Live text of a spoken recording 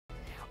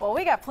Well,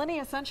 we got plenty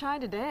of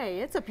sunshine today.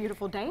 It's a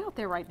beautiful day out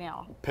there right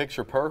now.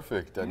 Picture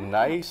perfect. A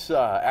nice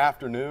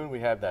afternoon. We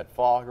had that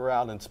fog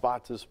around in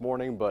spots this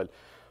morning, but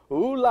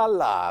ooh la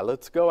la,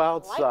 let's go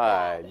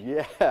outside.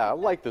 Yeah, I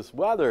like this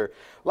weather.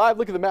 Live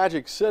look at the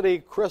Magic City,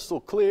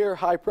 crystal clear,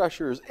 high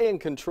pressure is in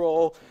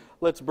control.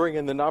 Let's bring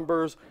in the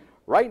numbers.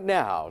 Right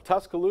now,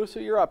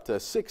 Tuscaloosa, you're up to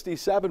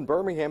 67.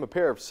 Birmingham, a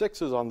pair of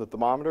 6s on the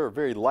thermometer, a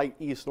very light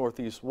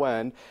east-northeast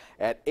wind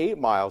at 8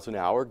 miles an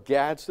hour.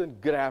 Gadsden,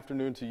 good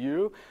afternoon to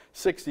you.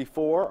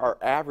 64, our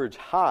average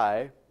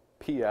high,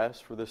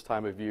 PS, for this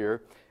time of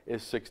year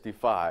is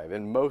 65.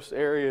 And most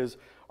areas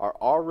are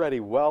already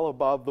well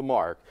above the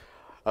mark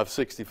of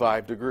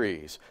 65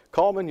 degrees.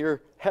 Coleman,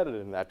 you're headed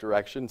in that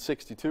direction.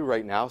 62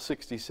 right now,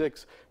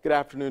 66. Good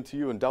afternoon to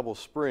you in Double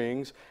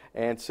Springs,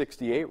 and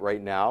 68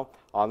 right now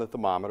on the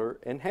thermometer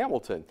in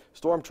Hamilton.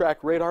 Storm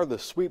track radar, the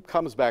sweep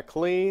comes back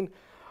clean.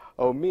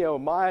 Oh me, oh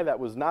my, that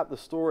was not the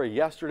story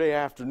yesterday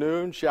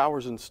afternoon.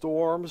 Showers and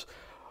storms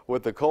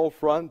with the cold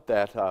front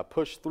that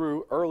pushed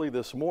through early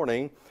this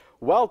morning.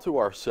 Well to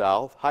our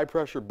south, high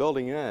pressure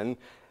building in.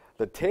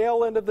 The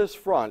tail end of this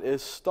front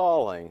is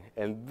stalling,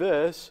 and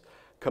this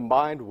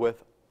combined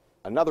with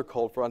another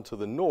cold front to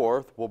the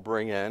north will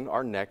bring in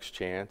our next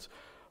chance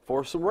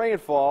for some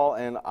rainfall.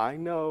 And I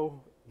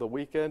know the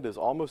weekend is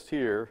almost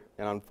here,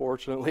 and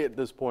unfortunately at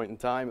this point in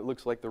time it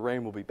looks like the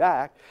rain will be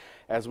back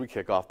as we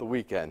kick off the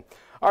weekend.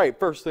 All right,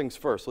 first things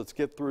first, let's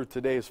get through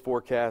today's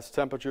forecast.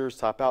 Temperatures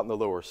top out in the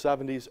lower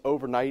 70s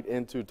overnight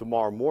into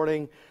tomorrow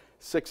morning,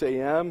 6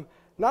 a.m.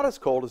 Not as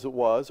cold as it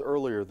was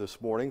earlier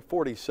this morning,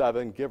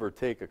 47, give or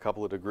take a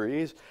couple of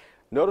degrees.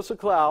 Notice the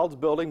clouds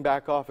building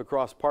back off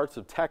across parts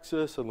of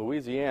Texas and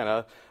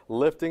Louisiana,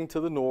 lifting to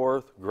the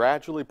north,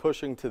 gradually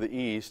pushing to the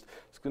east.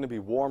 It's going to be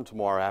warm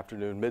tomorrow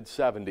afternoon,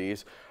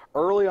 mid-70s.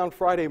 Early on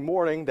Friday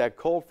morning, that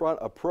cold front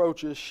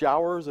approaches,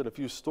 showers and a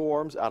few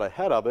storms out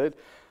ahead of it.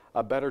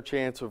 A better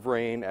chance of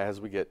rain as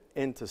we get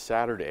into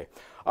Saturday.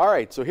 All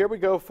right, so here we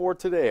go for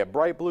today. A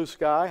bright blue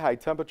sky, high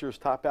temperatures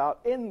top out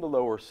in the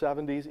lower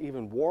 70s,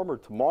 even warmer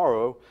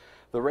tomorrow.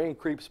 The rain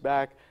creeps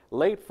back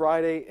late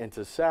Friday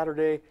into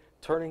Saturday,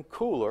 turning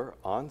cooler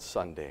on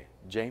Sunday.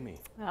 Jamie.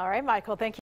 All right, Michael, thank you.